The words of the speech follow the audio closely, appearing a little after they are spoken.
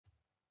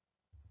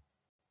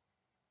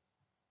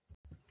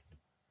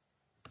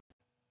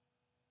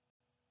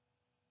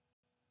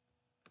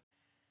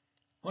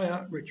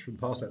Hiya, Rich from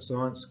Pass That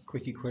Science.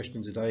 Quickie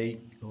question today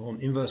on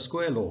inverse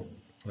square law.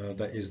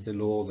 That is the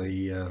law,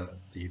 the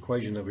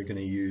equation that we're going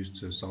to use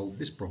to solve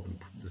this problem.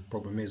 The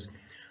problem is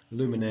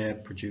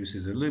luminaire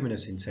produces a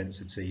luminous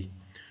intensity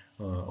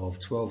of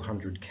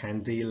 1200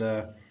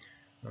 candela.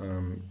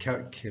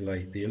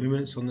 Calculate the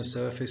illuminance on the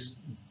surface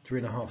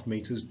 3.5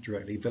 meters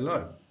directly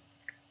below.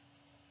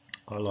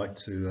 I like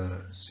to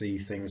see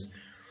things,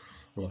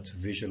 I like to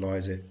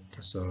visualize it,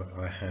 so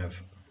I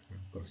have,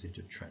 I've got a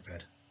digit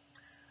trackpad.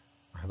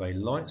 I have a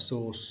light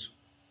source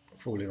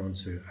falling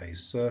onto a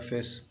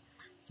surface.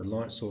 The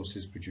light source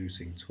is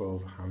producing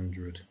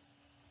 1200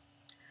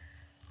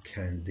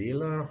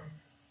 candela.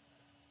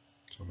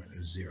 So I'll make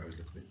those zeros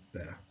look a bit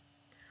better.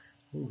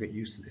 We'll get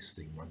used to this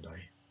thing one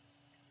day.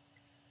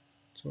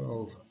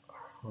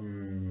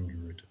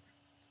 1200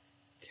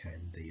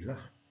 candela.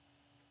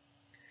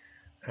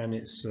 And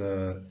it's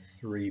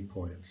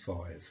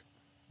 3.5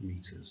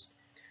 meters.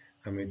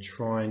 And we're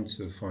trying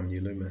to find the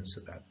illuminance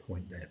at that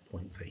point there,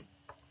 point P.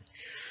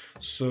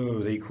 So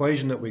the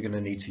equation that we're going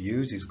to need to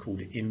use is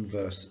called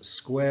inverse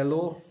square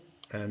law,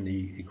 and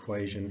the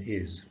equation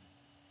is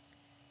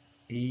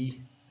E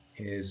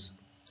is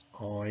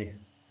I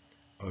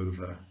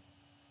over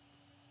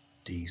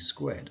D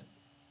squared.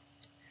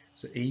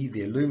 So E,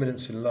 the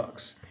illuminance in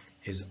lux,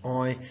 is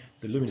I,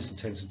 the luminous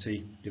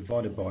intensity,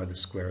 divided by the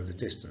square of the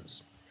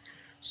distance.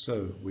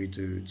 So we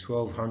do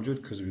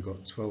 1200 because we've got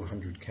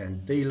 1200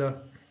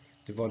 candela,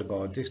 divided by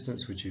our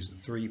distance, which is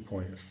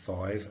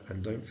 3.5,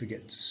 and don't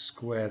forget to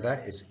square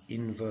that. It's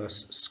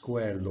inverse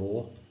square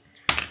law,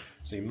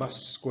 so you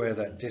must square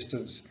that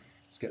distance.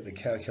 Let's get the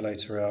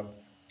calculator out.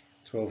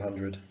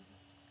 1200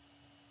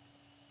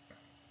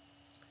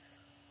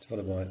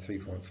 divided by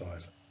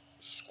 3.5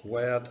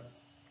 squared.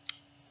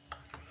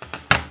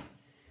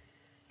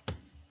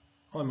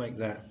 I make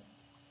that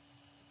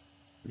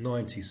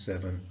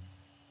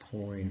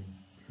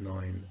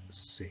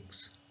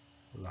 97.96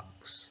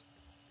 lux.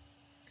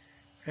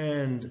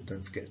 And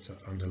don't forget to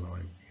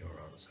underline your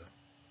answer.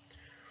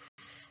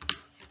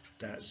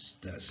 That's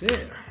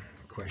it.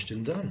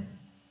 Question done.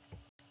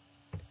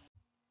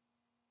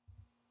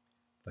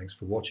 Thanks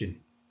for watching.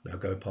 Now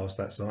go past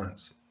that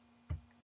science.